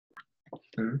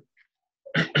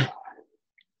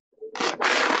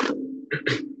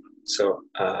So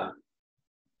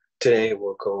today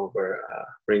we'll go over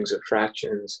rings of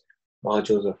fractions,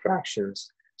 modules of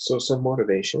fractions. So some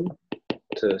motivation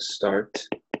to start.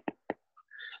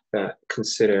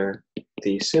 Consider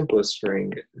the simplest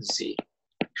ring Z.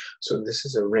 So this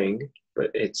is a ring,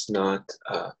 but it's not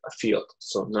a field.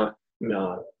 So not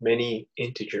many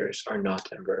integers are not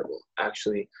invertible.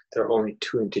 Actually, there are only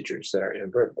two integers that are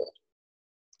invertible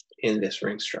in this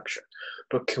ring structure.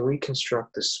 But can we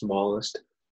construct the smallest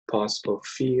possible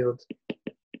field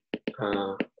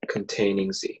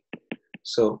containing Z?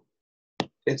 So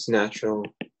it's natural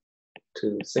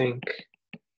to think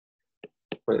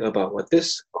about what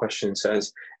this question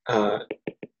says.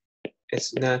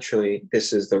 It's naturally,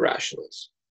 this is the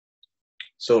rationals.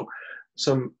 So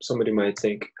somebody might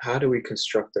think, how do we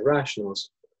construct the rationals,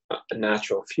 a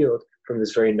natural field, from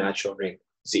this very natural ring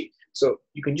Z? So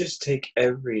you can just take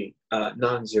every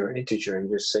non-zero integer and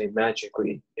just say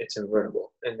magically it's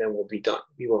invertible, and then we'll be done.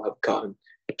 We will have gotten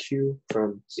Q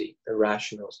from Z, the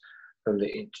rationals from the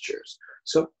integers.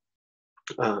 So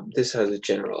this has a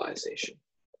generalization.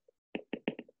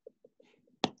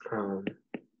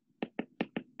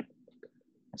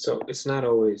 So it's not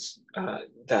always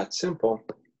that simple,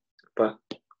 but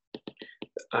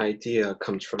the idea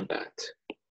comes from that.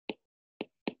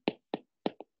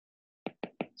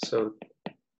 So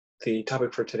the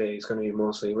topic for today is going to be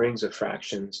mostly rings of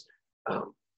fractions,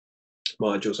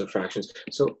 modules of fractions.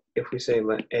 So if we say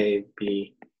let A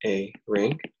be a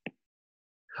ring,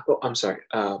 oh, I'm sorry,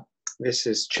 this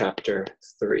is chapter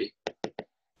 3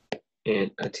 in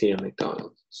a T.M.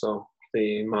 McDonald. So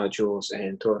the modules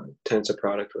and tensor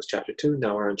product was chapter 2,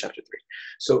 now we're on chapter 3.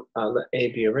 So let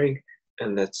A be a ring,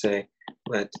 and let's say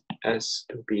let S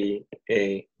be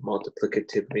a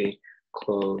multiplicatively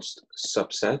closed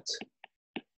subset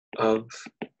of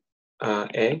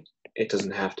A. It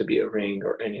doesn't have to be a ring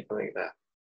or anything like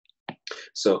that.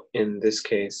 So in this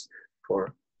case,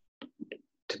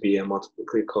 to be a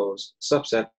multiplically closed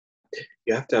subset,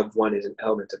 you have to have one as an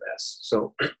element of S.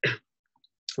 So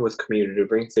with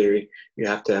commutative ring theory, you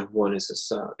have to have one as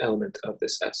an element of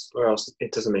this S, or else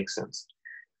it doesn't make sense.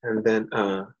 And then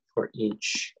for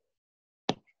each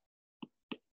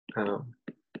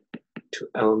two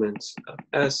elements of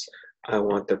S, I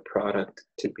want the product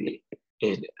to be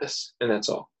in S, and that's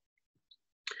all.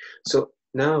 So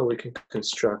now we can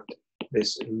construct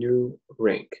this new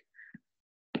ring.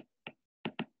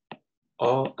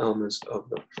 All elements of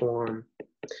the form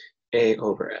A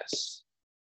over S.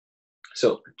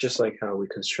 So just like how we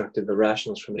constructed the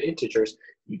rationals from the integers,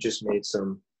 you just made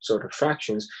some sort of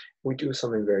fractions. We do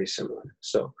something very similar.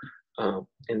 So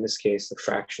in this case, the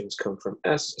fractions come from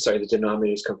S, sorry, the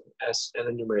denominators come from S, and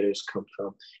the numerators come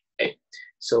from A.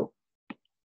 So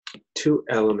two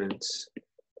elements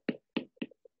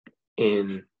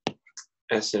in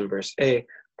S inverse A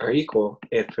are equal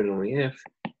if and only if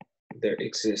there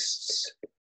exists,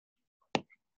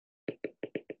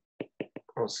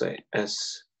 I'll say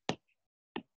S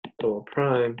double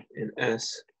prime in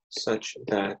S such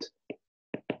that,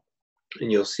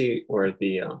 and you'll see where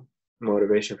the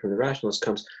motivation from the rationals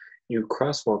comes, you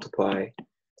cross multiply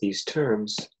these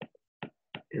terms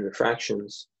in the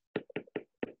fractions,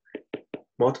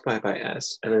 multiply by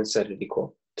S, and then set it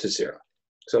equal to 0.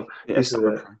 So this is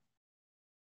a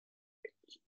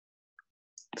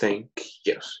thank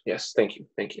you.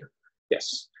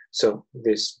 Yes. So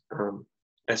this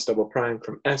S double prime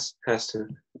from S has to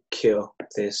kill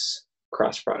this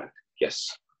cross product.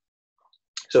 Yes.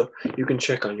 So you can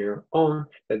check on your own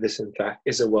that this in fact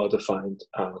is a well-defined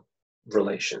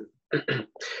relation.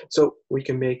 So we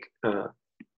can make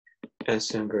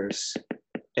S inverse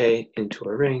A into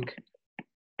a ring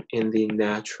in the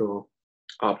natural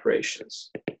operations.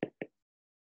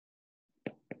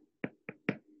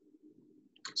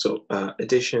 So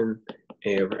addition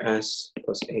A over S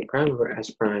plus A prime over S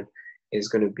prime is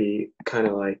going to be kind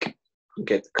of like you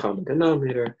get the common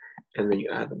denominator and then you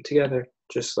add them together,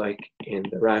 just like in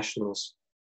the rationals.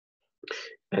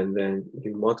 And then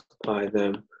you multiply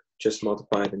them, just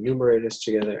multiply the numerators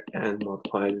together and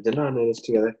multiply the denominators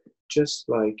together, just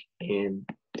like in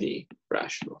the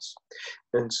rationals.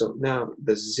 And so now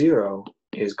the 0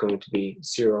 is going to be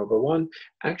 0 over 1.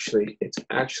 Actually, it's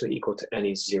actually equal to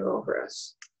any 0 over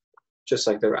S, just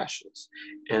like the rationals.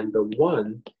 And the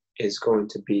 1 is going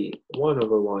to be 1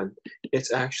 over 1.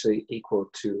 It's actually equal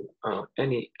to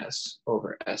any S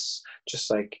over S, just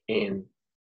like in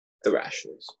the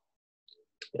rationals.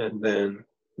 And then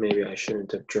maybe I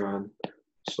shouldn't have drawn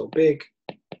so big.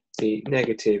 The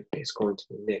negative is going to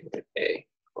be negative A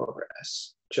over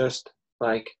S, just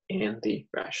like in the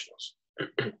rationals.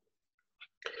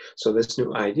 So this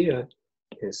new idea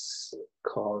is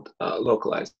called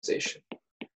localization.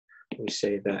 We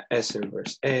say that S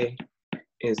inverse A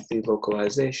is the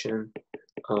localization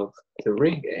of the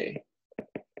ring A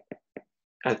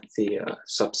at the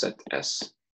subset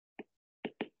S.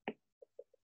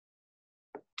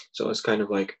 So it's kind of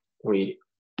like we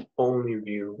only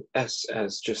view S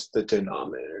as just the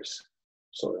denominators,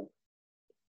 sort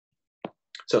of.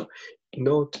 So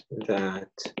note that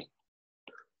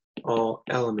all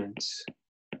elements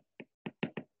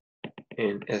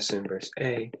in S inverse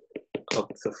A of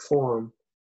the form,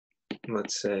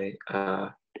 let's say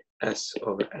S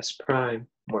over S prime,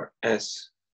 where S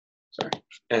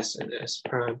and S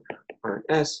prime are an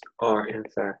S, are in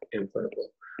fact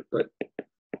invertible. But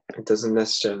it doesn't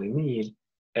necessarily mean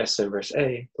S inverse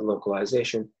A, the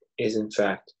localization, is in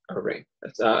fact a ring.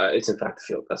 It's in fact a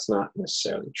field. That's not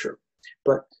necessarily true.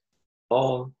 But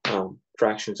all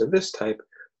fractions of this type,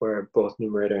 where both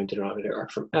numerator and denominator are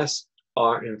from S,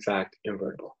 are in fact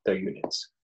invertible. They're units.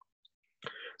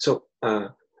 So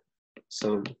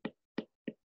some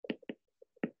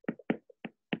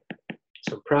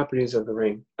properties of the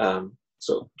ring.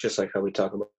 So just like how we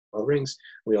talk about rings,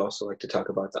 we also like to talk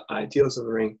about the ideals of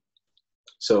the ring.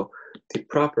 So the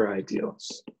proper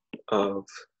ideals of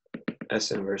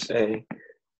S inverse A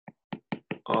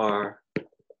are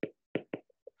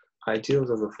ideals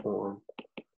of the form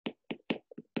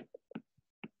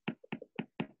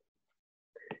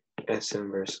S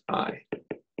inverse I.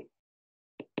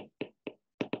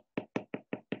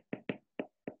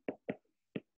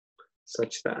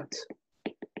 Such that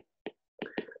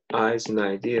I is an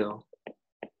ideal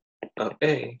of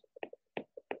A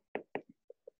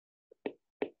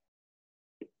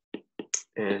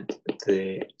and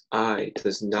the I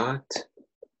does not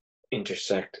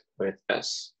intersect with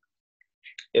S.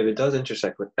 If it does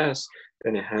intersect with S,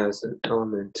 then it has an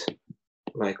element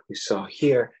like we saw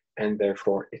here, and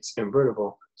therefore it's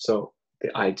invertible, so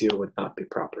the ideal would not be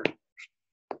proper.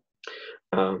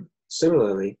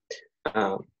 Similarly,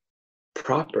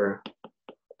 proper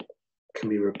can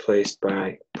be replaced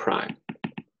by prime.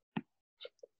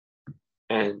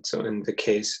 And so in the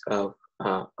case of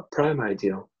a prime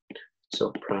ideal,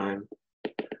 so prime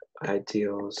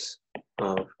ideals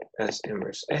of S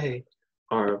inverse A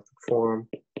are of the form,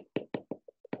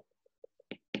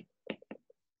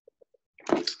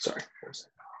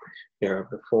 they are of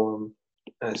the form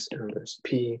S inverse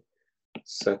P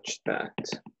such that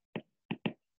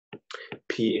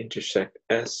P intersect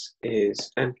S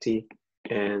is empty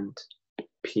and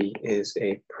P is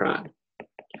a prime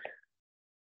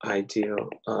ideal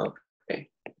of A.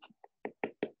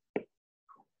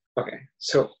 Okay,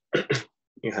 so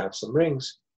you have some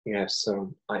rings, you have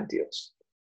some ideals.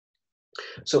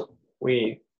 So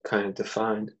we kind of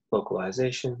defined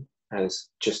localization as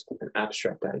just an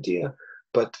abstract idea,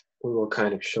 but we will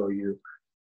kind of show you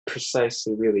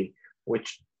precisely really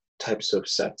which types of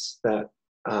sets that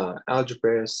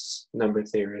algebraists, number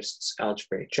theorists,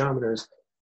 algebraic geometers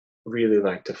really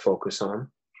like to focus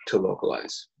on to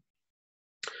localize.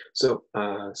 So,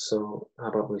 so how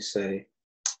about we say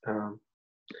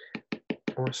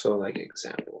more so like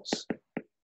examples.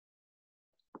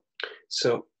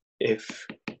 So if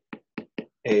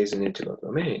A is an integral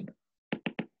domain,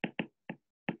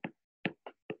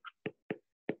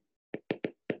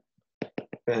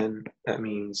 then that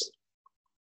means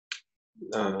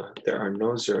there are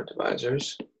no zero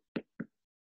divisors.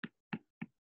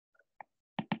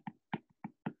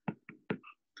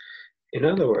 In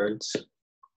other words,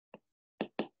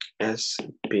 S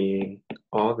being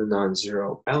all the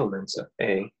non-zero elements of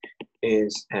A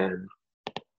is an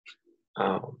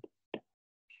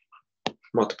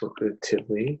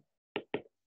multiplicatively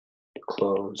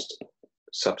closed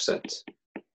subset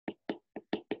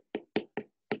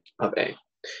of A,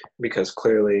 because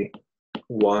clearly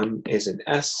 1 is an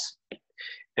S,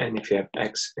 and if you have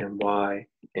X and Y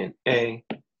in A,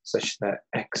 such that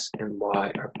X and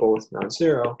Y are both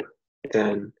non-zero,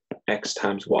 then X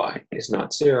times Y is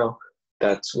not zero.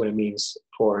 That's what it means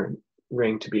for a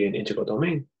ring to be an integral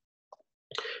domain.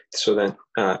 So then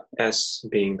S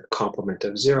being the complement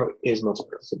of 0 is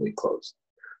multiplicatively closed.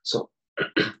 So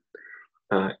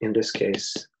in this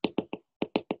case,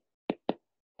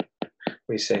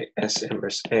 we say S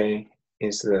inverse A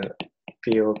is the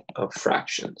field of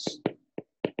fractions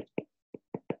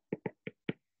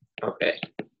of A.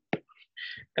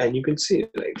 And you can see,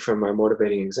 like, from my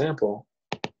motivating example,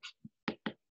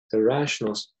 the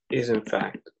rationals is in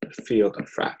fact a field of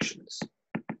fractions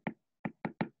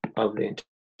of the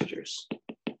integers.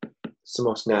 It's the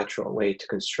most natural way to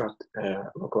construct a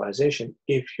localization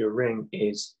if your ring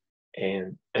is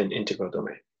an integral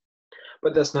domain.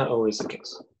 But that's not always the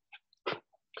case.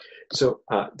 So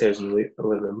there's a little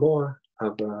bit more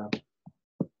of a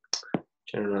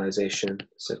generalization.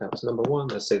 So that was number one.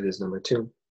 Let's say this is number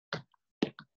two.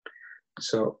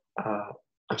 So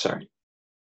I'm sorry.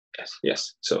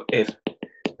 Yes. So if,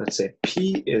 let's say,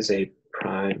 P is a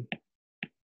prime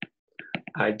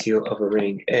ideal of a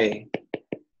ring A,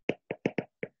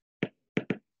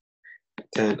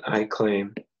 then I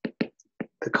claim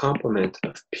the complement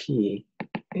of P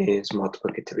is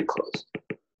multiplicatively closed.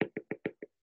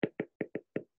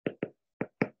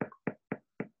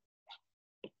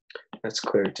 That's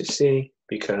clear to see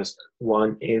because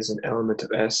 1 is an element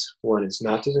of S, 1 is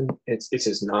not, it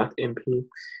is not in P.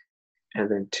 And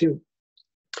then 2,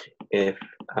 if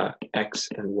X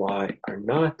and Y are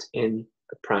not in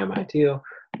the prime ideal,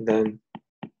 then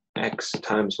X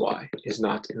times Y is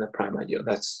not in the prime ideal.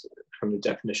 That's from the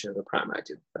definition of the prime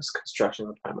ideal. That's construction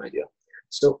of the prime ideal.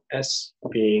 So S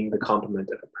being the complement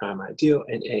of a prime ideal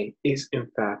and A is in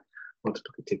fact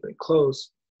multiplicatively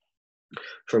closed.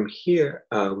 From here,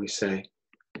 we say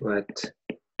let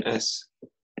S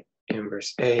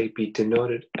inverse A be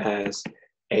denoted as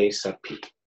A sub P.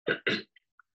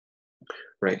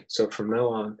 Right, so from now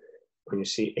on, when you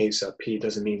see A sub P,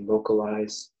 doesn't mean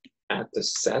localize at the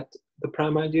set, the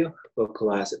prime ideal,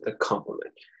 localize at the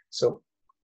complement. So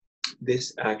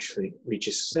this actually, we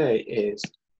just say is,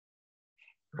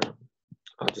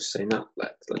 I'll just say not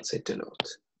let, let's say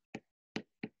denote.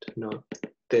 Denote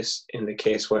this in the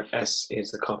case where S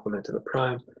is the complement of the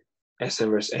prime, S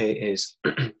inverse A is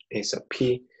A sub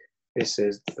P. This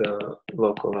is the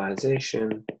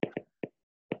localization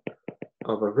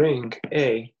of a ring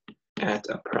A at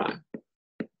a prime.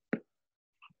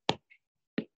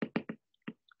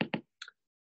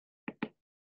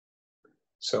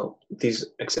 So these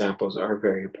examples are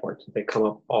very important. They come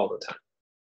up all the time.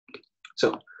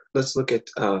 So let's look at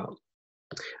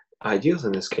ideals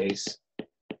in this case.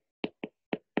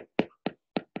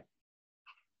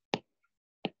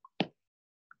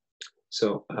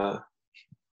 So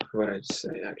what did I just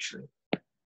say actually?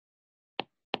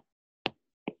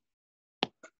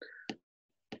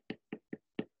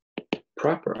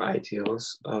 Proper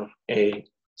ideals of A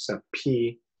sub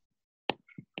P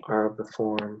are of the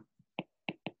form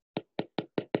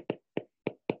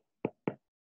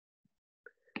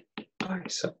I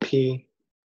sub P,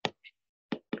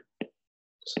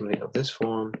 something of this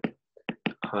form,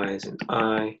 I is in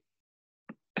I,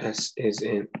 S is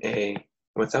in A.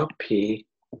 Without P,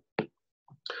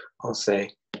 I'll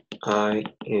say I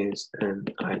is an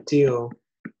ideal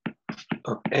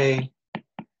of A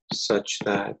such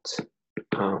that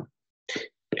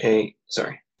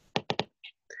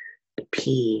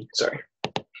P, sorry,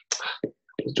 I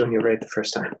was doing it right the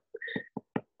first time.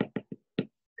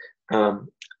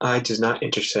 I does not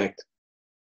intersect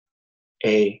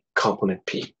A complement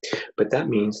P, but that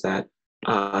means that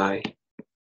I,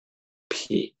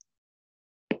 P,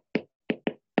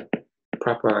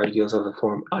 proper ideals of the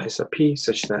form I sub P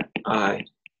such that I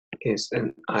is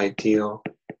an ideal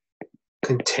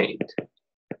contained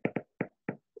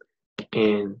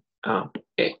in A,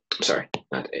 sorry,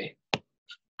 not A,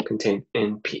 contained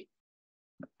in P.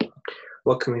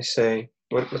 What can we say?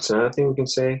 What's another thing we can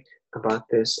say about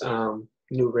this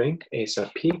new ring, A sub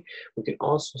P? We can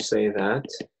also say that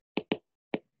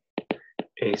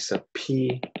A sub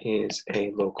P is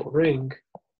a local ring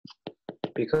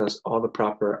because all the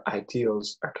proper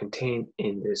ideals are contained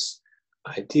in this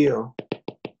ideal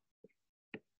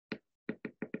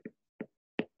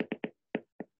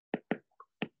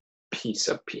P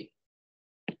sub P,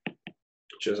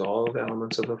 which is all of the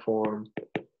elements of the form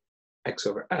X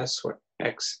over S, where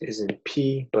X is in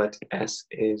P, but S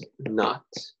is not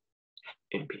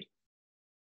in P.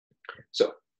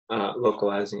 So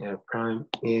localizing at a prime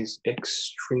is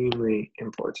extremely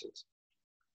important.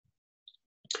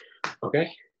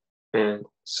 Okay, and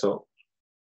so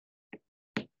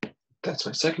that's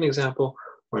my second example.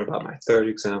 What about my third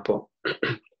example?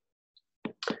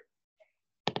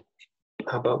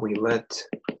 How about we let,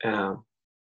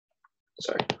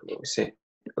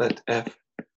 let F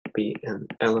be an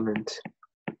element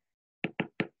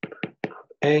of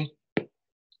A.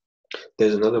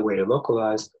 There's another way to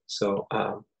localize, so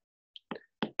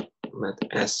let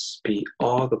S be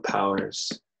all the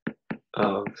powers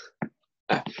of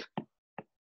F.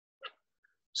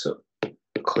 So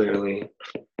clearly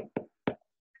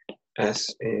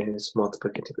S is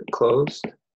multiplicatively closed.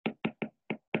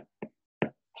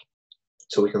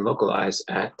 So we can localize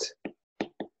at,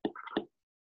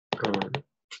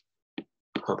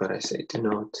 how about I say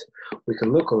denote? We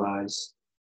can localize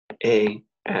A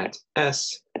at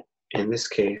S in this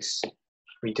case,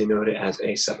 we denote it as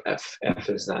A sub f. F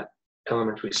is that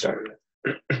element we started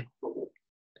with.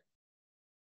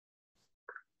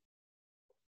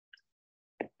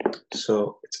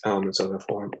 So its elements are the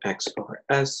form x over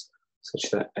s, such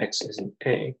that x is an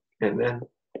A, and then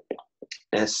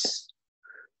s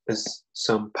is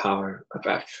some power of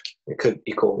f. It could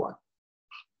equal 1.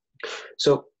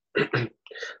 So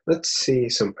let's see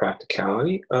some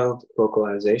practicality of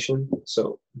localization.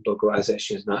 So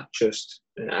localization is not just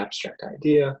an abstract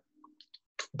idea.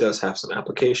 It does have some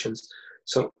applications.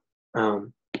 So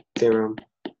theorem,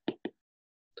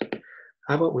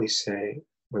 how about we say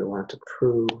we want to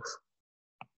prove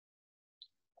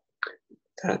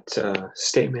that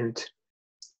statement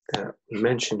that we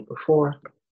mentioned before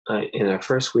in our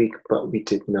first week, but we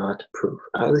did not prove.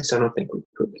 At least I don't think we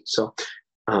proved it. So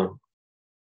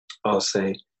I'll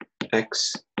say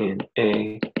x in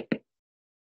A.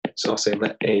 So I'll say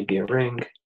let A be a ring.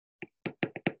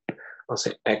 I'll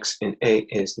say x in A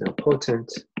is nilpotent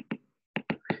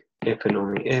if and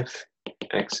only if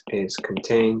x is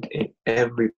contained in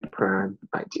every prime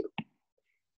ideal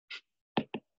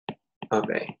of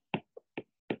A.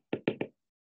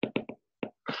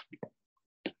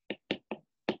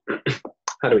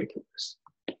 How do we do this?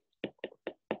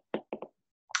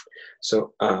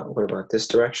 So what about this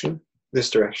direction?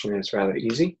 This direction is rather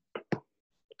easy.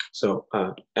 So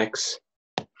x,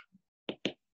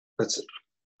 let's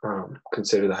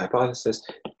consider the hypothesis.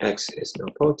 X is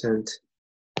nilpotent.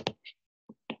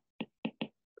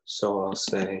 So I'll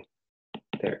say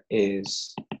there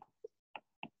is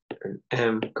an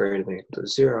m greater than or equal to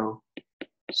 0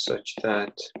 such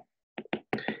that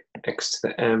x to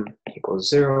the m equals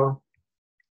 0.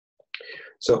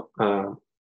 So I'll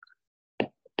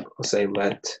say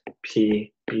let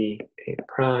P be a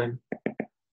prime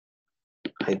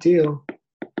ideal.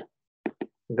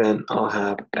 Then I'll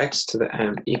have x to the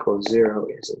m equals 0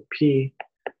 is in P.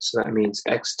 So that means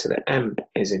x to the m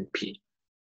is in P.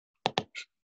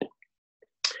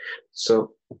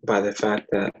 So by the fact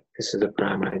that this is a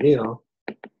prime ideal,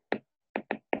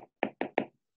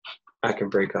 I can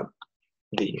break up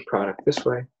the product this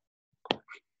way.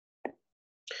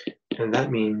 And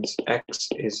that means x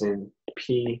is in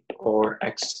P, or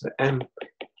x to the m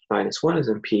minus 1 is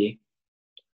in P.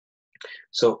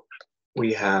 So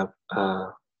we have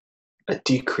a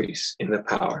decrease in the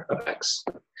power of x.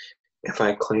 If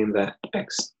I claim that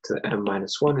x to the m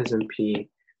minus 1 is in P,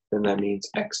 then that means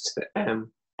x to the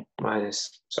m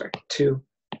minus, 2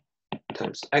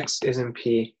 times x is in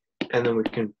P, and then we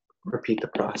can repeat the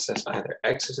process. Either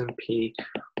x is in P,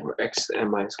 or x to the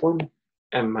m minus 1,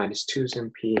 m minus 2 is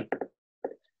in P.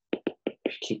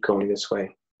 If you keep going this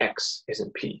way, x is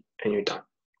in P, and you're done.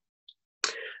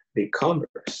 The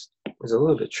converse is a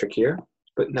little bit trickier,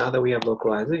 but now that we have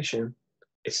localization,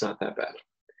 it's not that bad.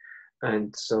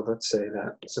 And so let's say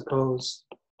that suppose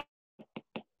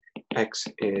x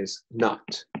is not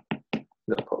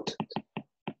nilpotent.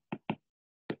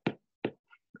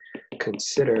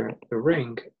 Consider the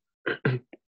ring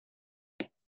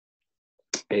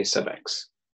A sub x,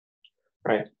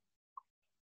 right?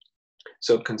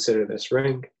 So consider this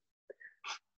ring.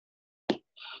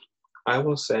 I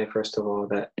will say, first of all,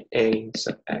 that A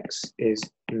sub x is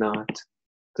not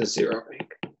the 0 ring.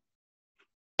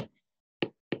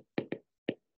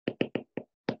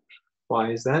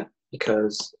 Why is that?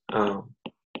 Because 1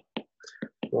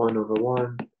 over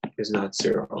 1 is not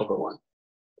 0 over 1.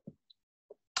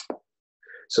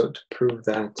 So to prove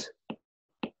that,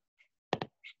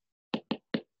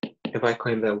 if I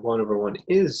claim that 1 over 1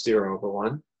 is 0 over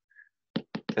 1,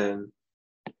 then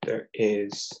there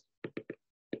is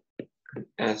an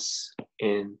s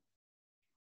in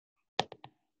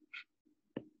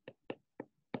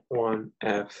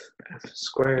 1f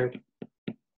squared,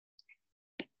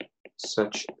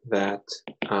 such that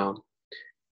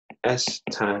s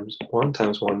times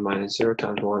 1 minus 0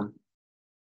 times 1,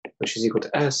 which is equal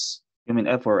to s. You mean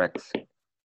f or x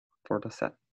for the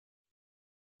set?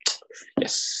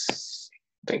 Yes,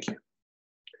 thank you.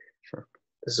 Sure.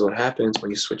 This is what happens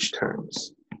when you switch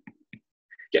terms.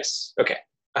 Yes, okay.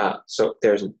 So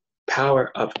there's a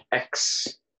power of x,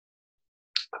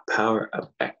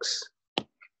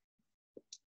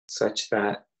 such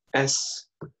that s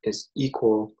is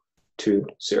equal to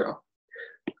 0.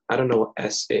 I don't know what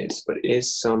s is, but it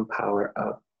is some power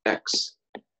of x.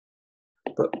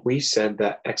 But we said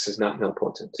that x is not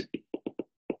nilpotent.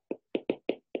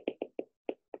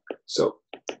 So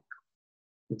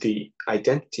the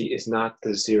identity is not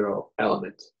the 0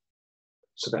 element.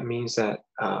 So that means that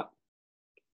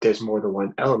there's more than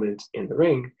one element in the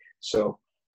ring. So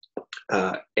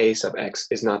A sub x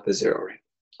is not the 0 ring.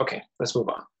 Okay, let's move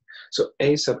on. So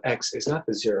A sub x is not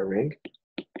the zero ring.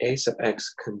 A sub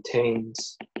x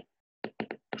contains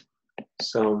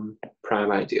some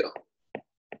prime ideal,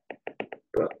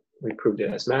 but we proved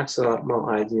it as maximal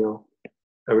ideal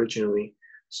originally.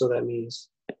 So that means,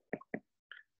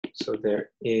 so there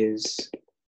is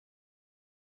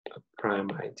a prime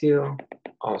ideal.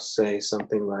 I'll say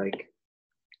something like,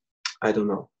 I don't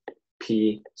know,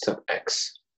 P sub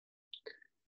x,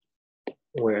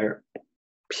 where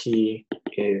P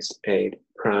is a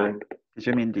prime. Did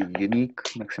you mean the unique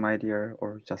maximum ideal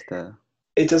or just the?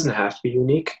 It doesn't have to be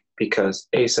unique because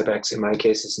A sub x in my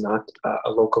case is not a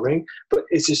local ring, but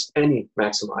it's just any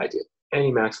maximal ideal,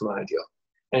 any maximal ideal.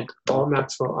 And all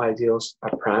maximal ideals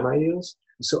are prime ideals,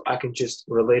 so I can just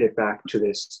relate it back to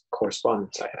this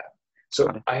correspondence I have.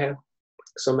 So I have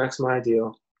some maximal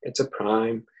ideal, it's a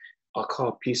prime, I'll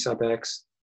call P sub x,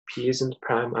 P is the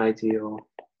prime ideal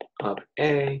of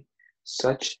A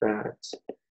such that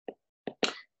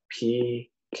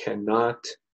P cannot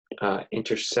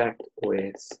intersect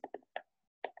with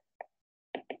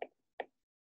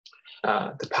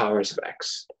the powers of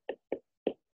x.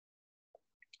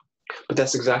 But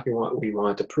that's exactly what we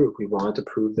want to prove. We want to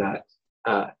prove that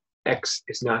x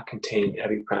is not contained in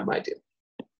every prime ideal.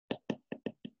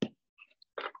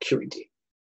 QED.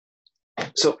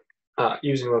 So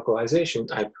using localization,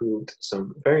 I proved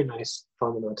some very nice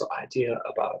fundamental idea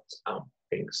about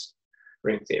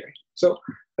ring theory. So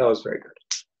that was very good.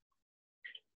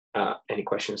 Any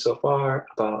questions so far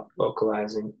about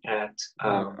localizing at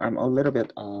I'm a little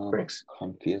bit rings?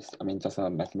 confused. I mean, just a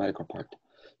mathematical part.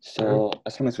 So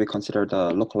as long as we consider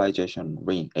the localization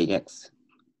ring AX,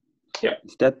 yeah,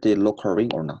 is that the local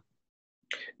ring or not?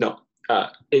 No,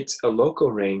 it's a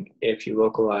local ring if you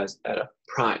localize at a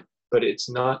prime, but it's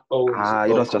not always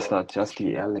it was just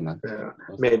the element.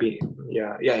 Maybe,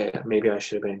 yeah. Maybe I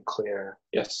should have been clear.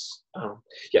 Yes,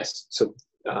 yes. So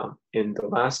in the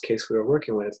last case we were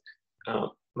working with,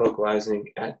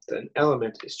 localizing at an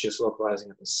element is just localizing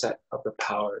at the set of the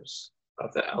powers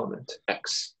of the element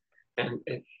x, and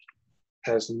it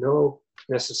has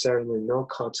necessarily no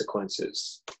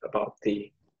consequences about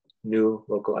the new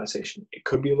localization. It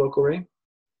could be a local ring,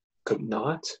 could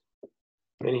not.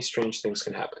 Many strange things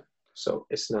can happen. So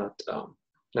it's not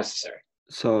necessary.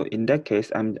 So in that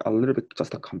case, I'm a little bit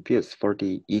just confused for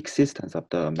the existence of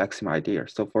the maximum idea.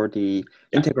 So for the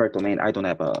integral domain, I don't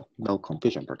have no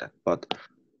confusion for that. But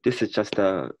this is just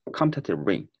a commutative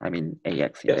ring. I mean,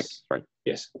 AX index, right?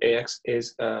 Yes, AX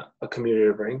is a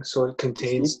commutative ring, so it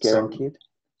contains. Is it guaranteed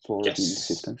for the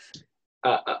existence?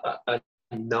 A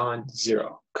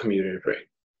non-zero commutative ring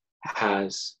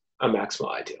has a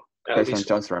maximal ideal. Based on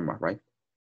John's lemma, right?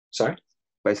 Sorry?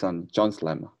 Based on John's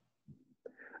lemma.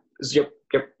 Yep,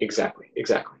 exactly.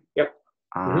 Yep.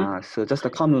 So just a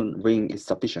common ring is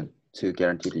sufficient to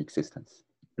guarantee the existence.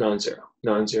 Non-zero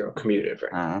commutative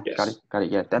ring. Yes. Got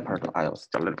it. Yeah, that part I was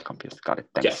a little confused. Got it.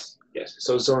 Thanks. Yes.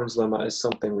 So Zorn's lemma is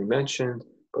something we mentioned,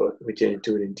 but we didn't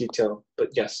do it in detail. But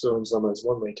yes, Zorn's lemma is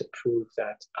one way to prove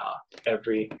that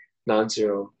every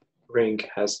non-zero ring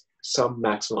has some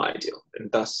maximal ideal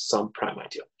and thus some prime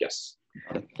ideal. Yes.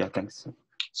 Yeah, thanks.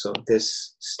 So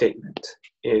this statement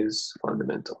is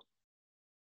fundamental.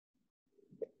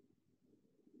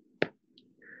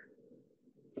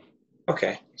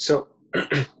 Okay, so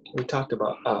we talked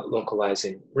about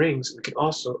localizing rings. We can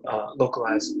also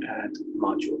localize at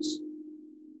modules.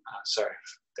 Sorry,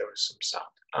 there was some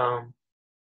sound.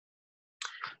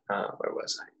 Where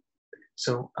was I?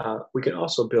 So we can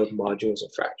also build modules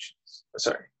of fractions.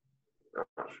 Sorry.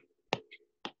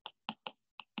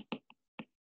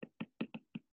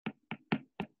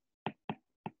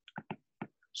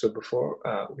 So before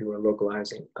we were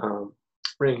localizing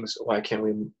rings, why can't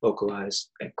we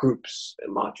localize at groups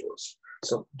and modules?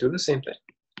 So do the same thing.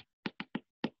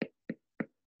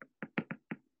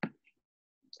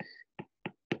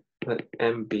 Let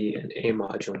M be an A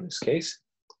module in this case,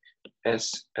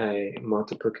 S a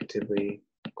multiplicatively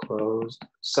closed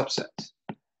subset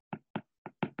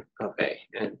of A,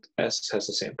 and S has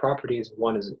the same properties.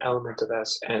 One is an element of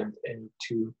S, and in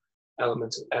two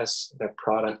elements of S, the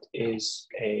product is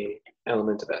a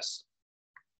element of S.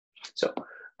 So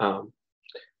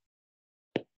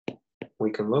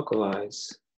we can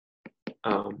localize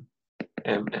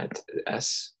M at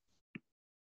S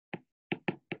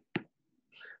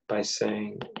by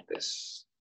saying this.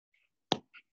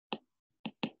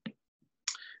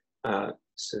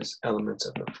 This is elements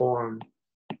of the form.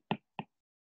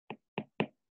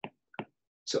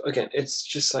 So again, it's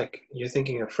just like you're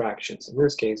thinking of fractions. In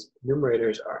this case,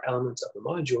 numerators are elements of the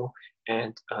module,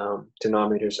 and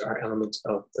denominators are elements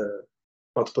of the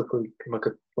multiplicatively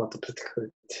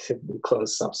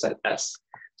closed subset S.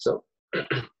 So this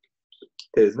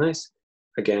is nice.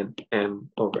 Again, M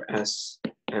over S,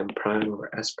 M prime over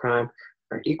S prime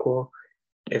are equal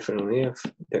if and only if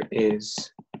there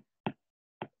is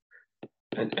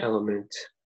an element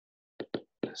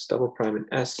S double prime in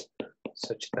S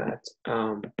such that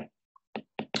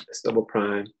S double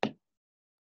prime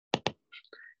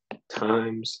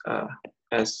times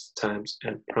S times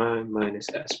M prime minus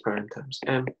S prime times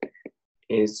M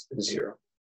is 0.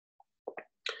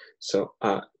 So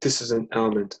this is an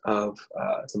element of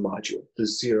the module, the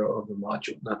 0 of the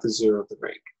module, not the 0 of the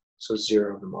ring. So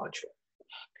 0 of the module,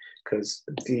 because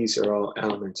these are all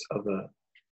elements of a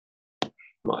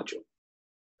module.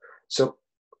 So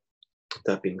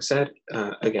that being said,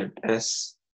 again,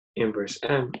 S inverse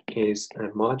M is a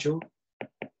module.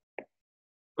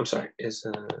 I'm sorry,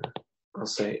 I'll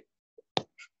say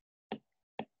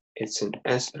it's an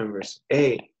S inverse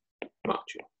A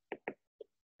module.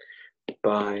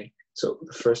 So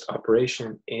the first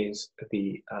operation is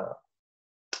the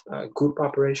group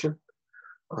operation.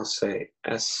 I'll say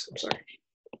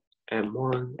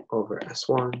M1 over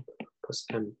S1 plus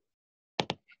M2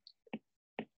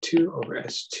 over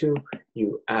S2.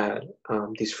 You add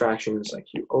these fractions like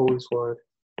you always would.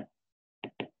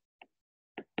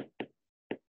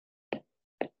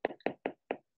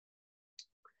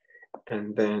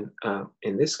 And then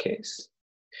in this case,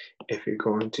 if you're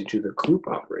going to do the group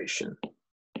operation,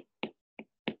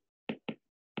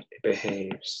 it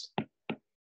behaves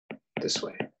this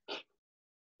way.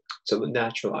 So the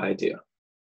natural idea.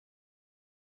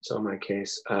 So in my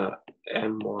case, M1,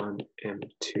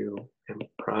 M2, M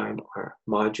prime are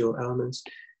module elements.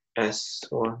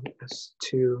 S1,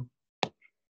 S2,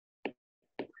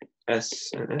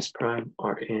 S and S prime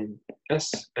are in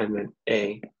S, and then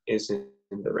A is in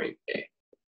the ring A.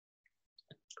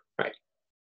 Right.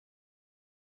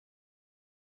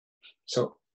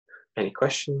 So any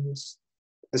questions?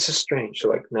 This is strange. So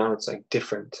like now it's like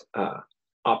different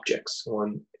objects.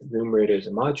 One numerator is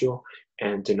a module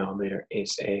and denominator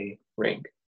is a ring,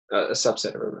 a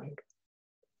subset of a ring.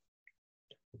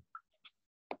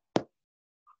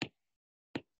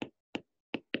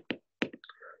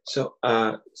 So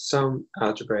some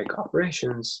algebraic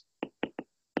operations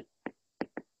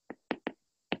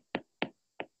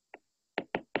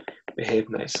behave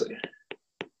nicely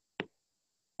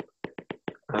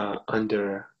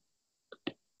under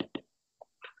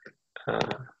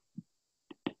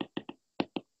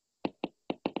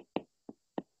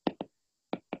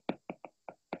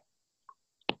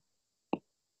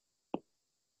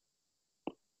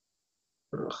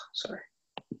sorry.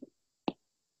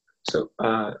 So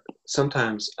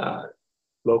sometimes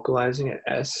localizing at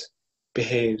S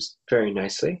behaves very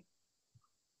nicely.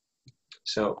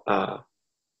 So I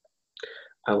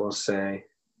will say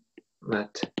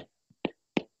let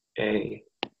A,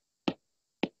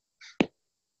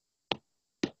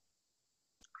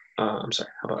 I'm sorry,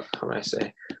 how would I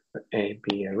say, let A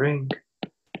be a ring.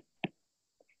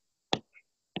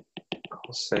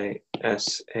 I'll say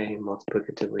S a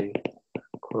multiplicatively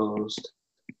closed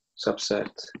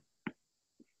subset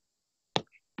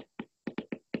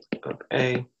of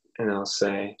A, and I'll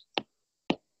say,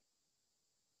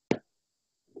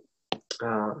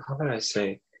 how about I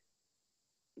say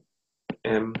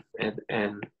M and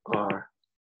N are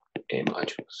A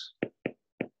modules.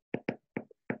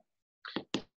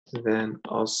 Then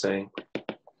I'll say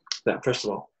that first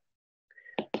of all,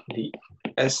 the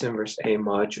S inverse A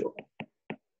module,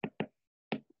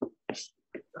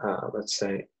 let's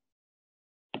say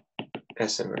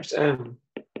S inverse M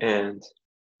and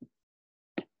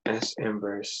S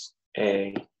inverse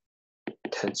A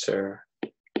tensor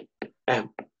M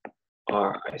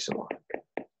are isomorphic.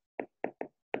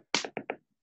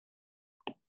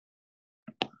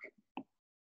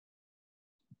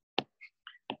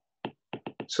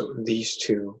 So these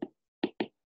two,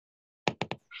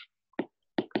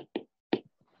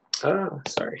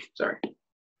 sorry.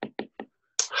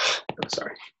 I'm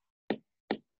sorry.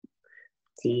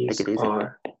 These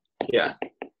are, yeah.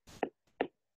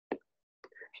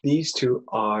 These two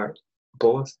are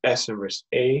both S inverse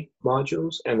A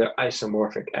modules, and they're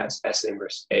isomorphic as S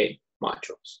inverse A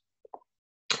modules.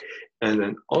 And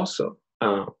then also,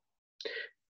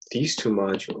 these two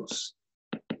modules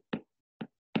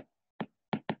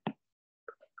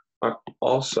are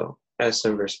also S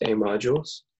inverse A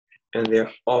modules, and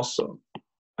they're also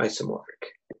isomorphic.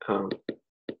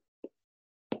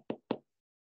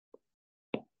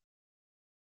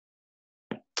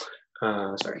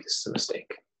 Sorry, this is a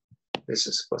mistake. This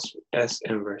is supposed to be S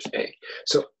inverse A.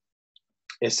 So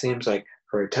it seems like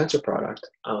for a tensor product,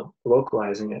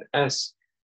 localizing at S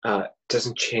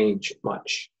doesn't change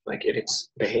much. Like it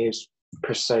behaves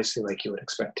precisely like you would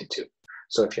expect it to.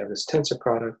 So if you have this tensor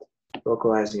product,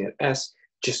 localizing at S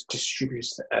just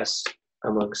distributes the S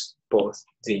amongst both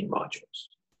the modules.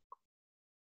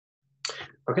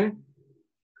 Okay,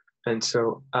 and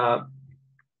so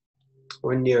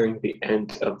we're nearing the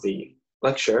end of the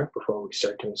lecture before we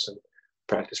start doing some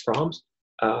practice problems.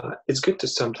 It's good to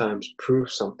sometimes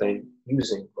prove something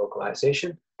using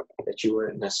localization that you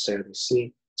wouldn't necessarily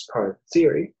see as part of the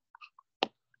theory.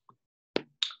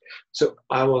 So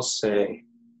I will say,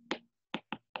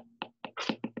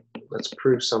 let's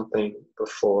prove something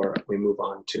before we move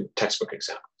on to textbook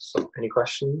examples. So any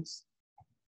questions?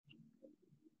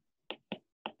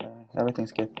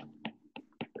 Everything's good.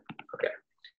 Okay.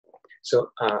 So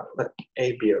let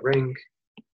A be a ring.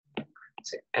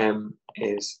 Say M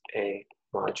is a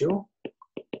module.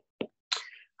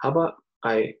 How about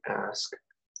I ask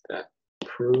that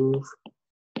prove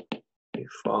the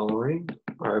following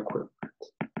are equivalent.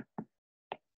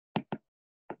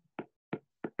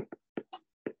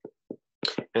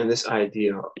 And this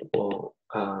idea will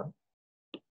come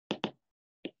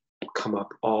up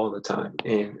all the time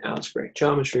in algebraic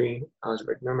geometry,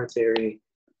 algebraic number theory,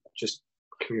 just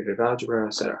commutative algebra,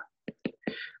 etc.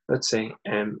 Let's say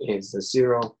M is the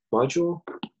 0 module.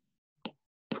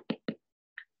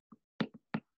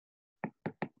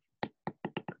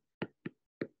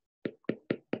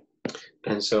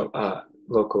 And so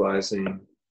localizing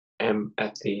M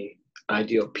at the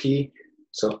ideal P.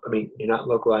 So, I mean, you're not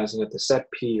localizing at the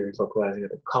set P, you're localizing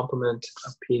at the complement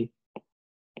of P.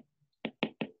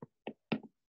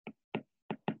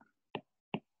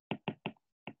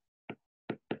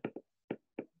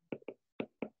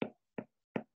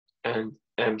 And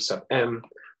M sub M,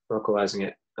 localizing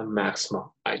at a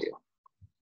maximal ideal.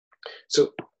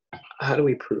 So how do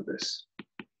we prove this?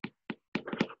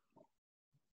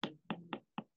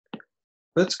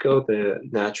 Let's go the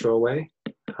natural way,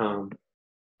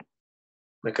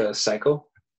 like a cycle.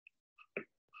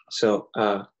 So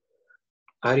how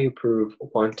do you prove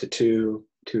 1 to 2,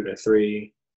 2 to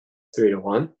 3, 3 to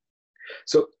 1?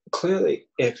 So clearly,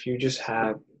 if you just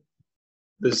have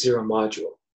the 0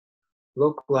 module,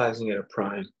 localizing at a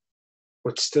prime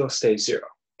would still stay 0.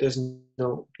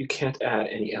 You can't add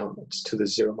any elements to the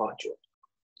 0 module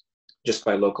just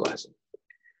by localizing.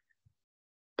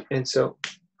 And so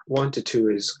 1 to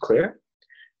 2 is clear.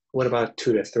 What about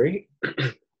 2 to 3?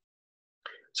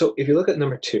 So if you look at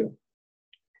number 2,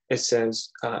 it says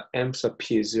M sub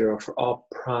P is 0 for all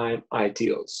prime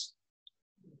ideals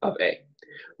of A.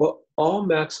 Well, all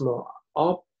maximal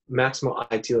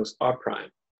ideals are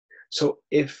prime. So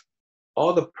if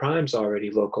all the primes already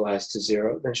localized to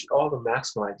 0, then all the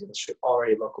maximal ideals should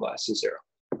already localize to 0.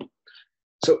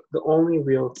 So the only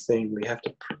real thing we have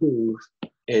to prove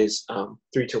is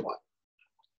 3 to 1.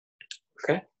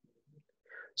 Okay?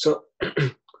 So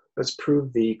let's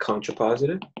prove the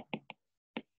contrapositive.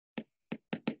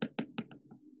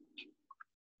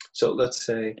 So let's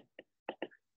say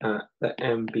let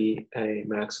M be a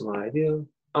maximal ideal.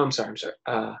 Oh, I'm sorry.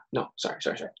 No, sorry.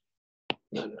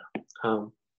 No.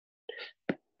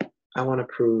 I want to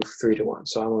prove 3 to 1.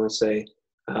 So I want to say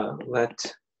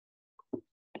let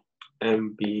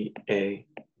M be a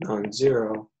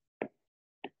non-zero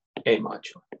A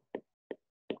module.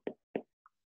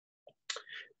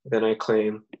 Then I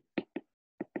claim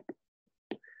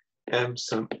M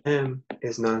sub M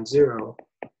is non-zero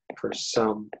for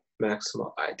some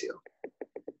maximal ideal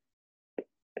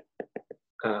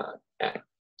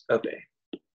of A.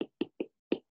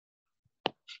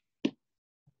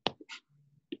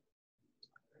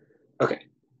 Okay,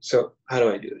 so how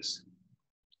do I do this?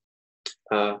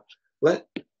 Let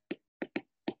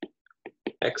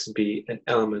X be an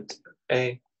element of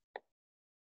A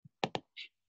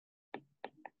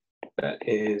that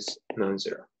is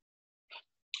non-zero.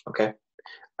 Okay,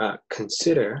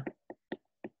 consider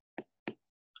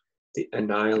the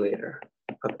annihilator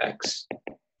of X.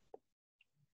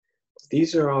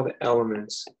 These are all the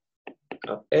elements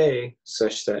of A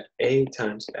such that A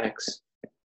times X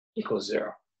equals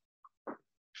 0.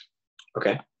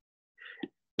 Okay,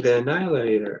 the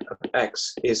annihilator of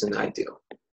X is an ideal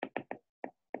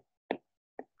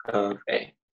of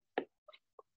A.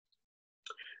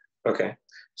 Okay,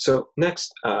 so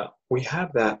next we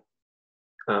have that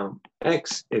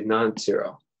X is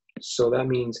non-zero. So that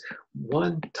means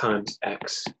 1 times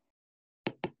X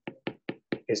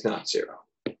is not 0.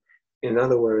 In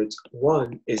other words,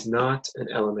 1 is not an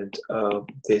element of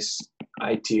this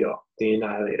ideal, the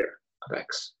annihilator of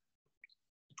X.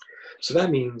 So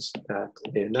that means that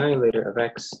the annihilator of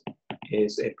X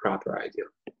is a proper ideal.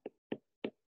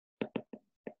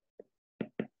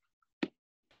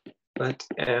 Let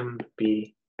M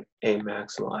be a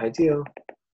maximal ideal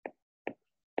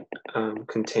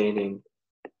containing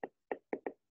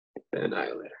the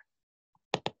annihilator.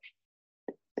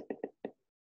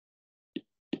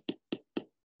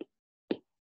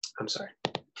 I'm sorry,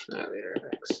 annihilator of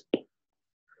X.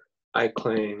 I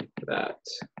claim that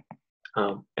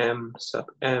M sub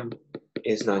M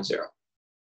is non-zero.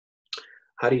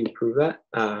 How do you prove that?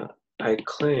 I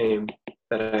claim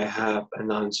that I have a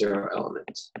non-zero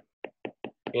element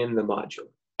in the module.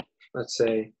 Let's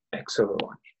say X over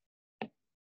 1.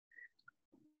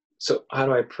 So how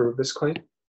do I prove this claim?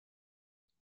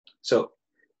 So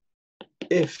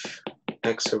if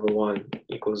X over 1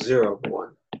 equals 0 over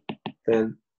 1,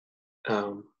 then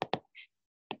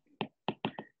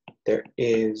there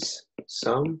is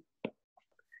some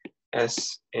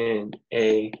S in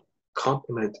A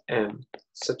complement M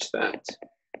such that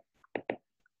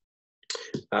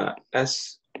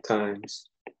S times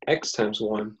X times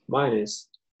 1 minus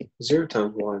 0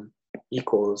 times 1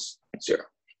 equals 0.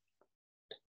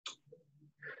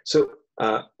 So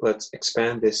let's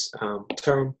expand this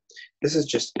term. This is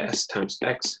just S times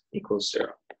X equals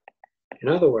 0. In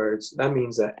other words, that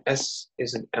means that S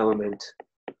is an element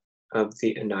of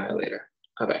the annihilator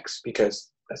of X,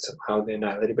 because that's how the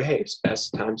annihilator behaves. S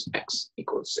times X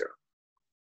equals 0.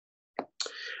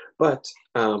 But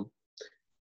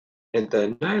and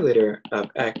the annihilator of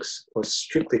X was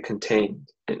strictly contained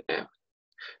in M.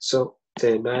 So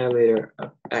the annihilator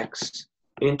of X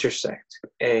intersect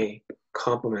A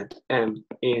complement M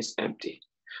is empty.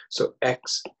 So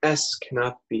S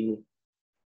cannot be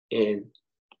in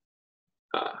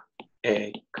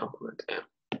A complement M.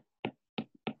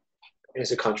 It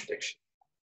is a contradiction.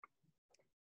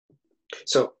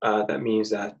 So that means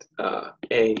that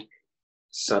A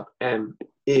sub M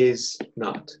is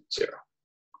not 0.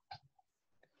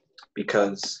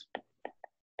 Because,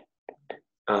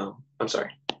 I'm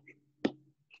sorry,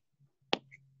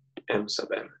 M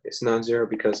sub M is non-zero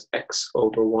because X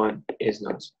over 1 is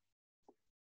non-zero.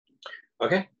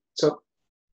 Okay, so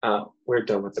we're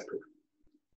done with the proof.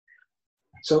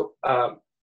 So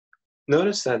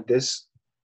notice that this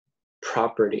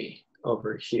property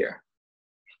over here,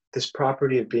 this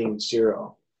property of being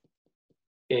 0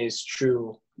 is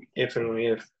true if and only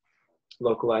if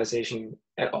localization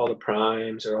at all the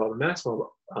primes or all the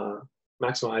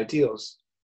maximal ideals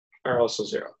are also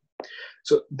 0.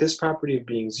 So this property of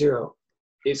being 0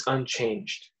 is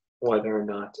unchanged whether or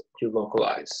not you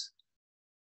localize.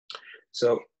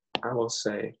 So I will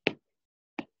say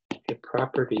a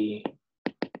property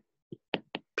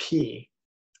P,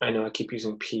 I know I keep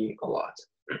using P a lot.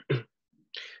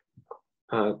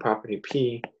 Property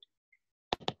P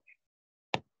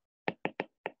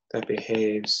that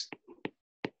behaves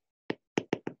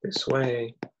this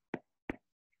way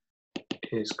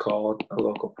is called a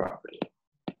local property.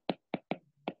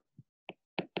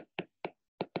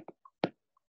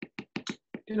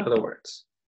 In other words,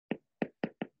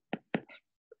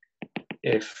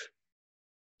 if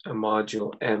a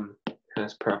module M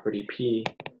has property P,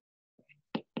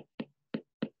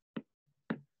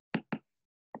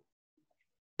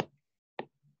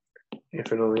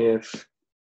 if and only if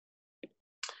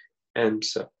M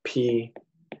sub P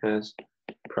has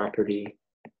property,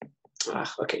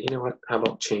 okay, you know what? How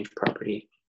about change property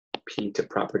P to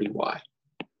property Y?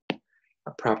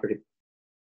 A property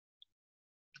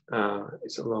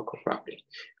is a local property.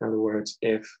 In other words,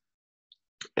 if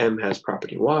M has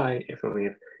property Y, if only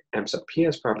if M sub P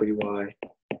has property Y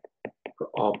for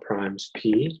all primes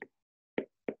P,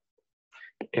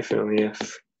 if and only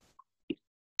if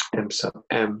M sub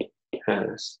M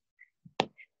has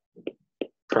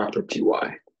property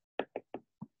Y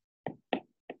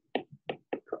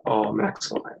for all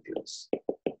maximal ideals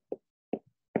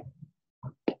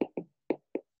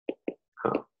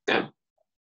M.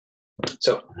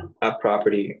 So a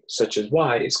property such as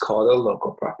Y is called a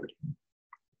local property.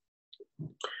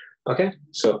 Okay,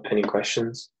 so any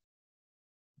questions?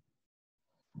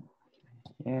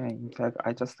 Yeah, in fact,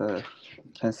 I just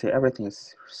can say everything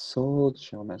is so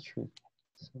geometric.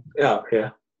 So.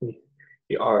 Yeah,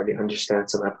 you already understand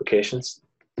some applications.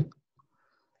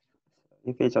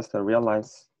 If we just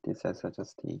realize this as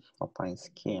just the affine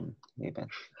scheme, even.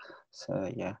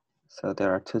 So yeah, so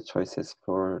there are two choices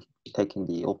for taking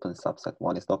the open subset.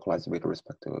 One is localized with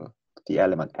respect to the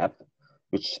element F,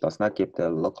 which does not give the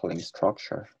local ring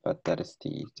structure, but that is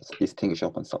the just distinguished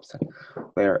open subset.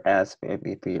 Whereas if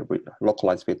we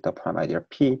localize with the prime idea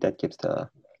P, that gives the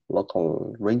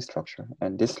local ring structure.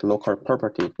 And this local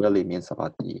property really means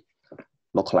about the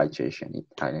localization,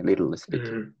 a little bit.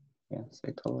 Mm-hmm. Yeah, so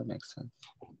it totally makes sense.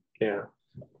 Yeah,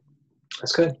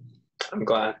 that's good. I'm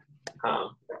glad.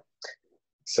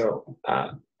 So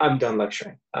I'm done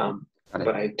lecturing,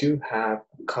 but I do have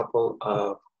a couple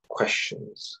of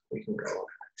questions we can go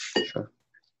over. Sure.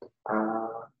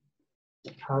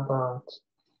 How about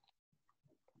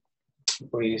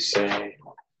we say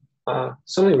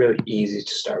something really easy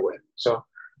to start with? So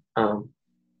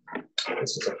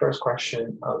this is the first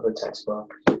question of the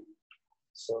textbook.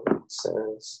 So it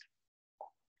says,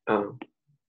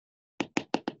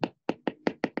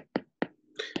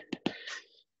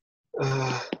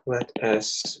 let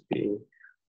S be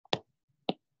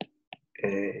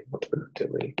a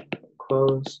multiplicatively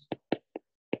closed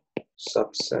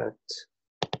subset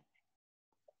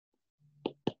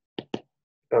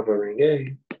of a ring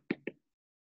A.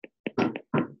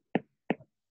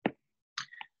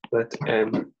 Let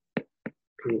M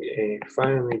be a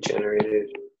finally generated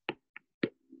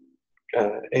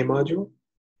A module.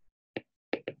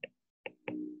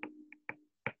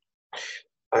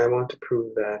 I want to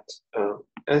prove that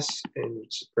S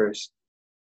inverse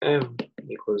M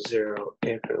equals 0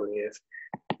 if and only if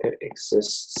there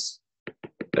exists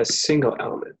a single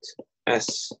element,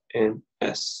 S in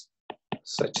S,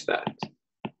 such that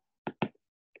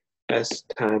S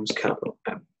times capital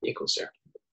M equals 0.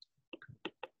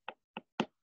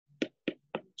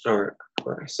 Or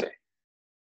what do I say?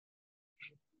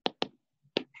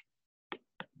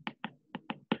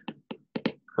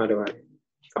 How do I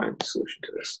find the solution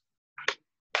to this?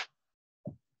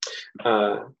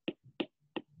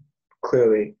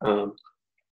 Clearly,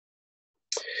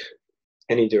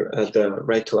 the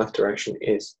right to left direction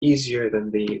is easier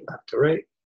than the left to right.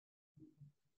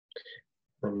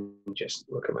 Let me just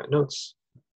look at my notes.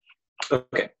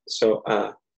 Okay, so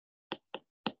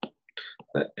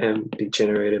let M be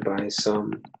generated by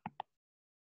some.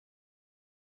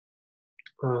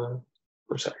 I'm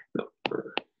sorry. No.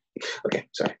 Okay,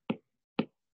 sorry.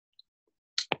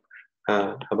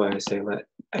 How about I say let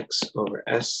X over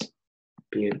S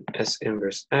be an S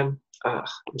inverse M? I'm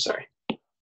sorry.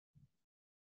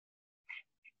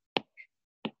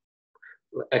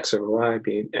 Let X over Y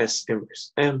be an S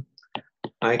inverse M.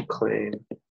 I claim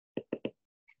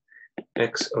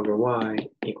X over Y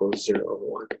equals 0 over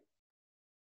 1.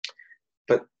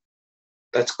 But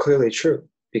that's clearly true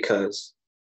because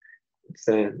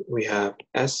then we have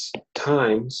S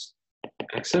times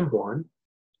xm1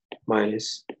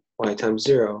 minus y times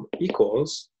 0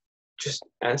 equals just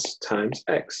S times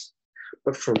X.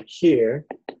 But from here,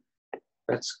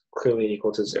 that's clearly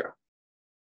equal to 0.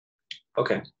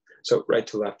 Okay, so right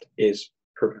to left is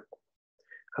proven.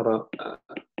 How about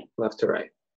left to right?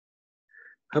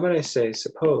 How about I say,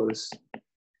 suppose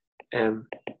M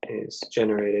is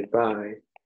generated by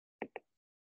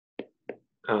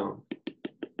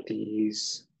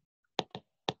these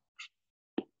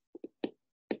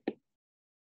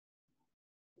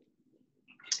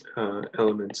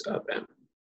elements of M.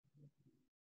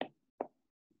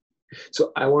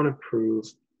 So I want to prove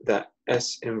that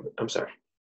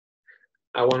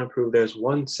I want to prove there's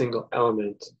one single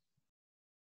element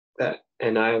that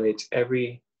annihilates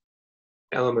every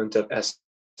element of S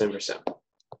inverse M.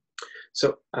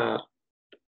 So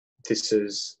this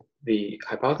is the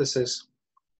hypothesis.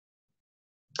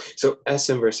 So S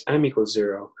inverse M equals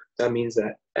 0. That means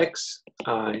that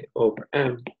Xi over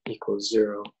M equals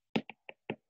 0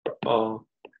 for all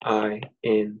I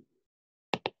in,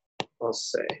 I'll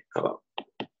say, how about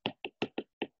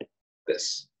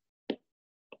this?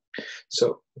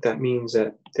 So that means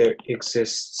that there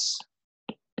exists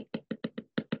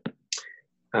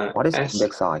what is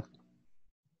index I?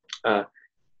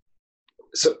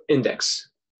 So index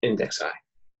I.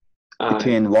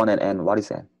 Between 1 and n, what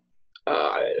is n?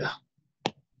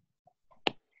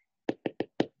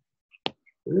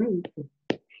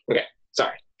 Okay,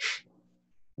 sorry.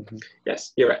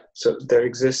 Yes, you're right. So there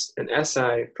exists an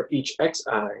SI for each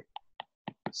XI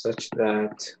such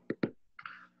that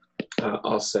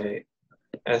I'll say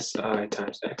SI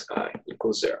times XI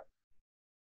equals 0.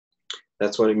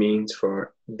 That's what it means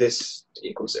for this to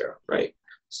equal 0, right?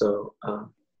 So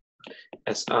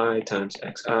SI times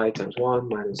XI times 1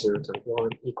 minus 0 times 1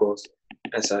 equals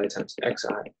SI times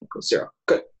XI equals 0.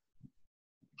 Good.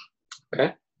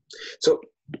 Okay, so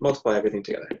multiply everything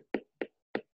together.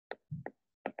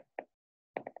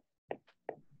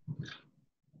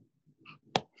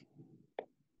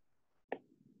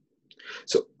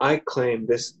 So I claim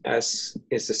this S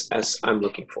is this S I'm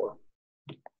looking for.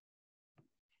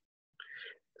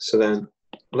 So then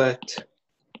let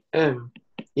M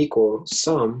equal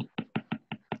sum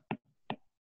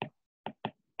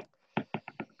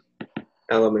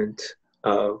element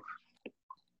of,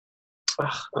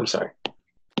 I'm sorry,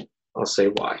 I'll say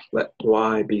y. Let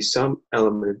y be some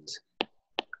element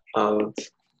of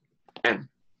M.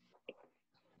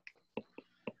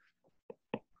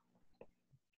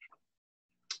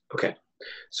 Okay,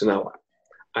 so now what?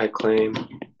 I claim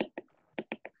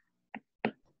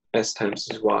S times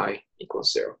y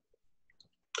equals 0.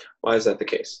 Why is that the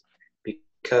case?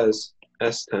 Because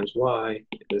S times y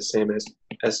is the same as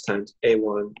S times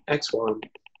A1 x1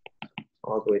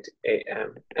 all the way to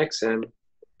AM xm.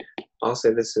 I'll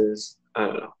say this is, I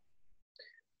don't know,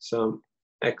 some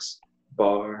x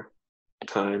bar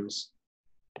times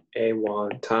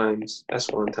A1 times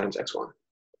S1 times x1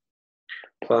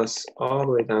 plus all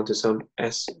the way down to some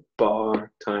S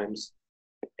bar times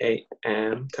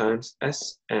AM times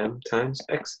SM times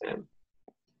XM.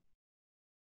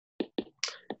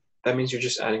 That means you're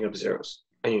just adding up zeros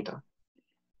and you're done.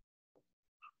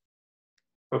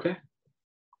 Okay?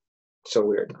 So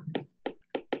we're done.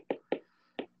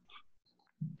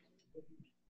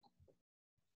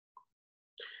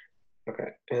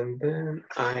 Okay, and then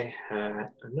I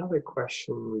had another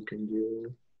question we can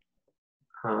do.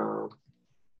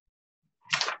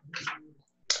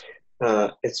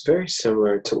 It's very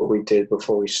similar to what we did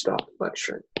before we stopped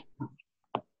lecturing.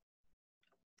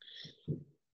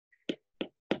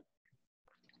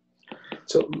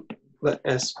 So let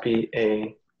S be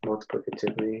a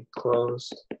multiplicatively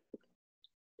closed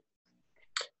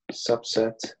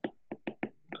subset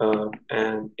of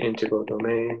an integral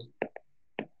domain.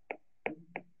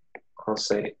 I'll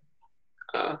say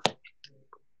A.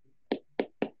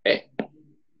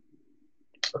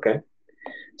 Okay,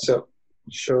 so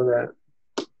show that,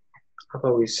 how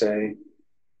about we say,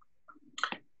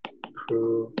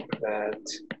 prove that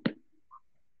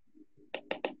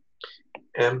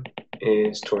M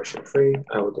is torsion free.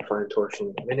 I will define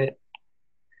torsion in a minute.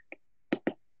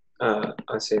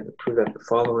 I say to prove that the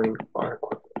following are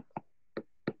equivalent.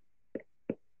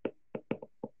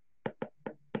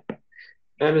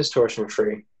 M is torsion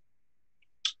free.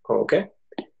 Okay.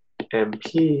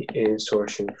 MP is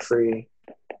torsion free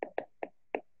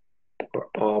for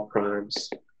all primes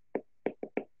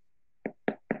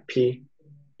P,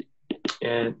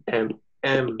 and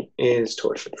MM is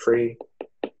torsion free.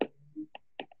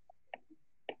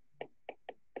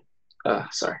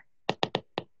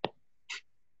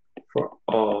 For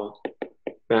all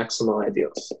maximal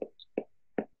ideals.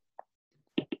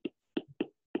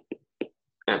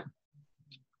 M.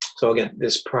 So again,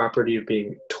 this property of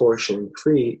being torsion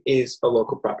free is a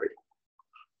local property.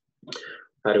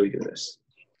 How do we do this?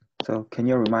 So can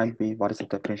you remind me what is the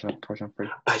definition of torsion free?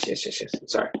 Yes.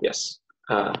 Sorry, yes.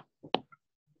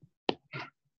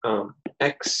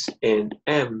 X in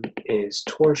M is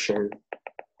torsion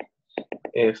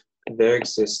if there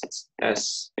exists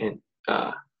S in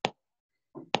how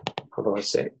do I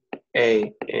say,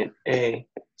 A in A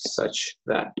such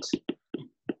that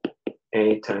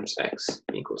A times X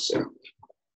equals 0.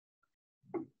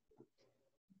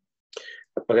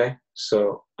 Okay,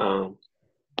 so how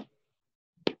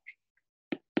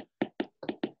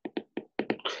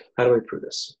do we prove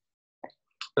this?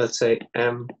 Let's say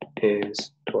M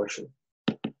is torsion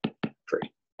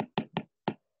free.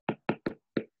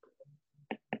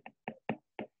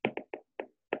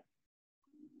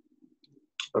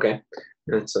 Okay,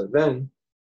 and so then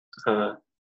if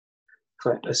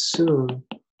I assume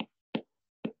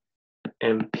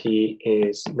MP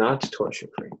is not torsion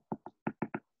free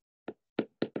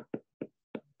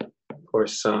for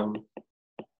some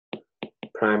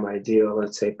prime ideal,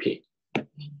 let's say P,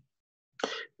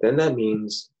 then that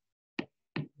means,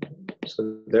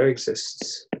 so there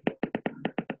exists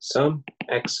some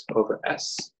X over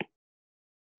S.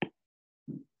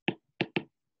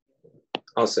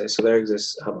 I'll say, so there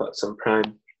exists, how about some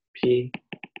prime P,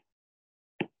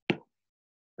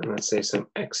 and let's say some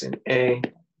X in A,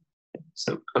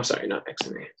 I'm sorry, not X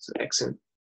in A, so X in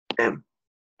M,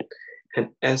 and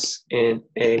S in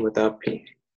A without P,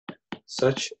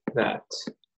 such that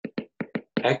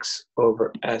X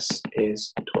over S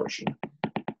is torsion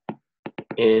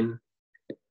in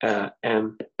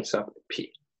M sub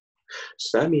P.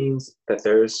 So that means that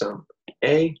there is some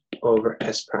A over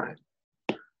S prime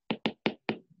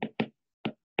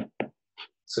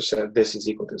such that this is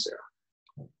equal to 0.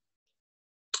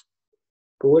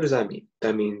 But what does that mean?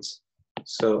 That means,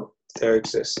 so there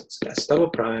exists S double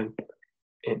prime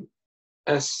in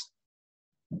S,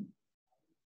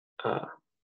 I'll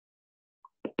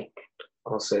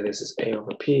say this is A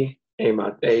over P, A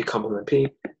mod A complement P,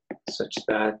 such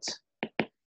that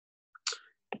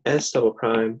S double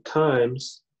prime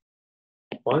times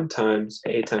 1 times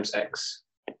A times X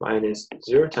minus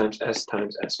 0 times s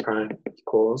prime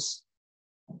equals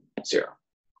 0.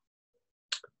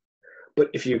 But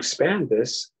if you expand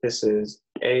this, this is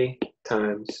a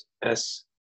times s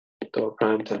double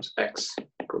prime times x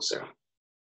equals 0.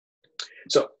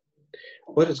 So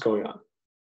what is going on?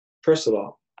 First of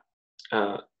all,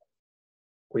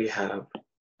 we have,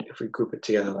 if we group it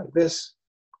together like this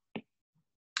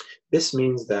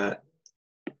means that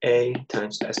a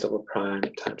times s double prime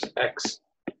times x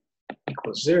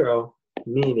equals 0,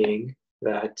 meaning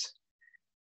that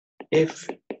if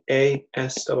a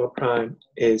s double prime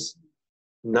is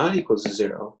not equal to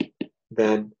 0,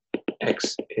 then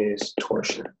x is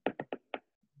torsion.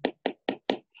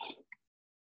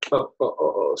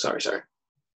 Sorry.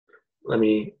 Let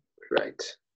me write.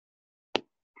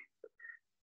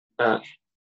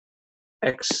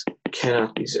 X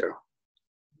cannot be 0.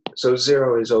 So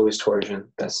 0 is always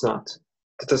torsion. That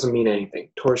doesn't mean anything.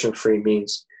 Torsion free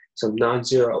means some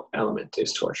non-zero element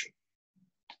is torsion.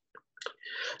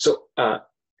 So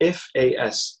if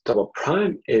AS double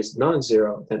prime is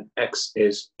non-zero, then X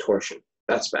is torsion.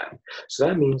 That's bad. So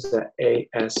that means that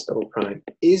AS double prime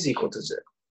is equal to 0.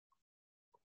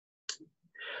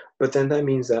 But then that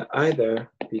means that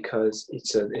either, because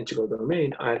it's an integral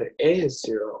domain, either A is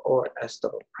 0 or S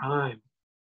double prime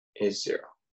is 0.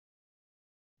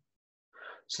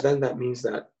 So then that means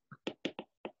that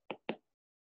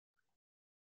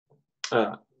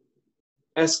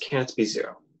S can't be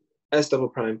 0. S double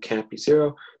prime can't be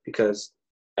 0 because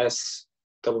S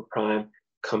double prime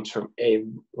comes from A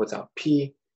without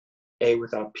P. A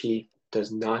without P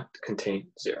does not contain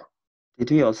 0.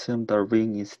 Did we assume the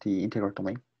ring is the integral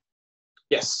domain?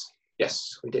 Yes,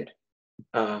 we did.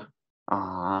 Got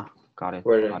it.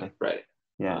 Where did got I it. write it?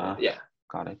 Yeah.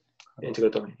 Got it.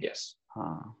 Integral domain, yes.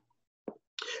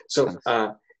 So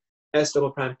Thanks. S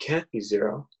double prime can't be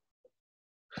 0.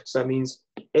 So that means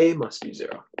A must be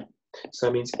 0. So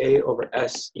that means A over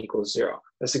S equals 0.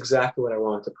 That's exactly what I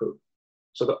wanted to prove.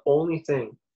 So the only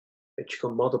thing that you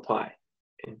can multiply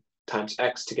in times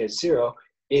X to get 0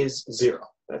 is 0.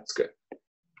 That's good.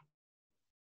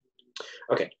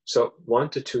 Okay, so 1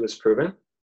 to 2 is proven.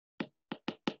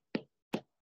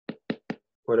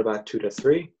 What about 2 to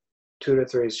 3? 2 to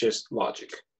 3 is just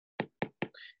logic.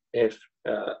 If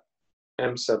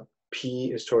M sub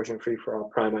P is torsion free for all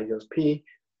prime ideals P,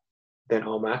 then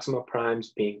all maximal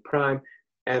primes being prime,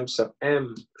 M sub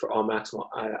M for all maximal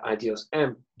ideals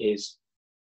M is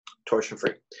torsion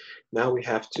free. Now we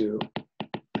have to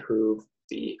prove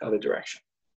the other direction.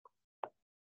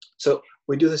 So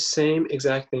we do the same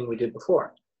exact thing we did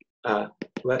before.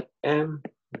 Let M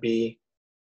be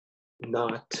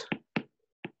not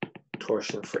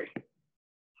torsion free.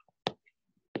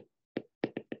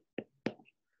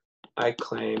 I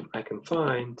claim I can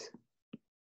find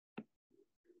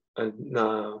a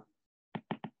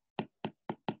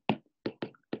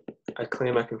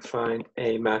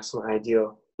maximal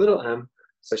ideal little m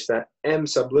such that M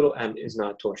sub little m is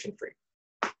not torsion free.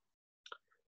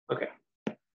 Okay.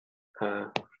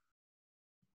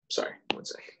 Sorry, one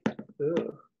second.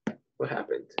 Ugh, what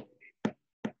happened?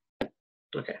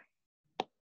 Okay.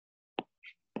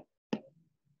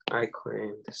 I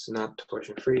claim this is not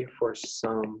torsion free for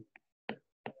some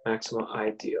maximal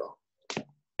ideal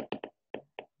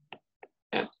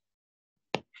M.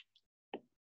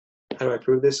 How do I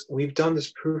prove this? We've done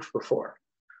this proof before.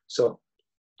 So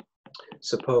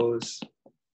suppose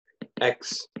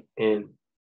X in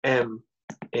M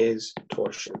is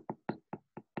torsion.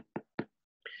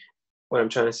 What I'm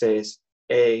trying to say is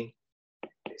A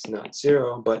is not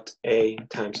 0, but A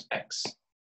times X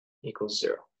equals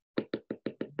 0.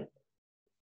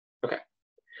 Okay,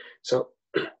 so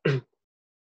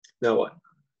now what?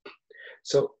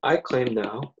 So I claim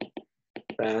now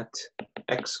that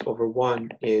X over 1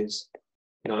 is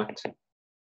not,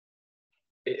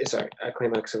 I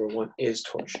claim X over 1 is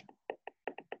torsion.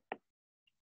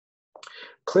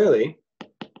 Clearly,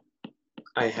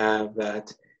 I have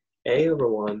that A over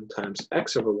 1 times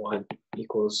X over 1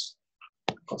 equals,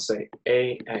 I'll say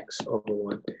AX over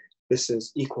 1. This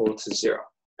is equal to 0.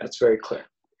 That's very clear.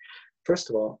 First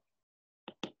of all,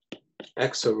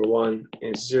 X over 1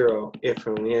 is 0 if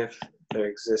and only if there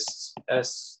exists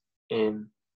S in,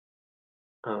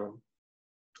 I'm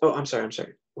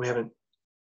sorry. We haven't,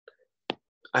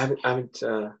 I haven't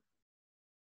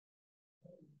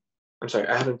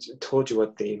told you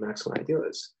what the maximal ideal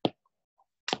is.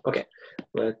 Okay,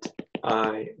 let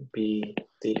I be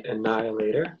the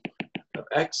annihilator of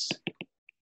X.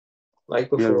 Like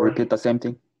before. We'll repeat the same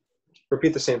thing.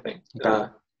 Repeat the same thing.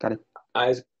 Got it. I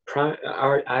is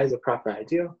a proper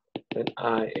ideal, then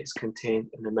I is contained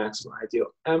in the maximal ideal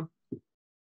M.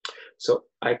 So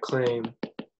I claim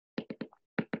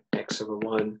x over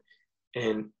 1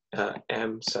 and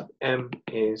m sub m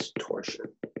is torsion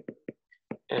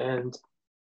and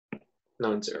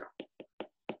non-zero.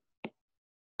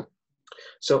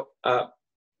 So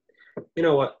you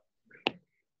know what?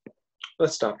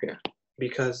 Let's stop here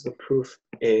because the proof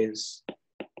is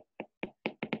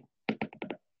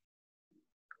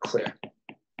clear.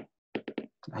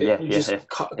 Yeah, you yeah, just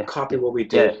yeah, copy what we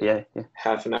did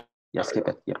half an hour Yeah, skip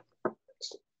ago. it, yeah.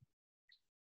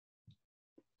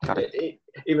 Got it.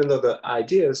 Even though the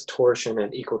ideas torsion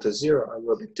and equal to 0 are a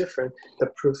little bit different, the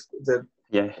proof, the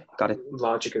got it.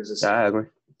 logic is the same. Yeah, I agree.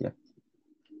 Yeah.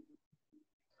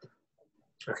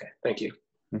 Okay, thank you.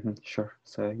 Sure.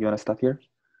 So you want to stop here?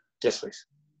 Yes, please.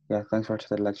 Yeah, thanks for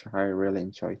today's lecture. I really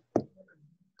enjoyed.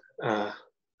 How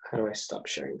do I stop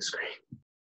sharing the screen?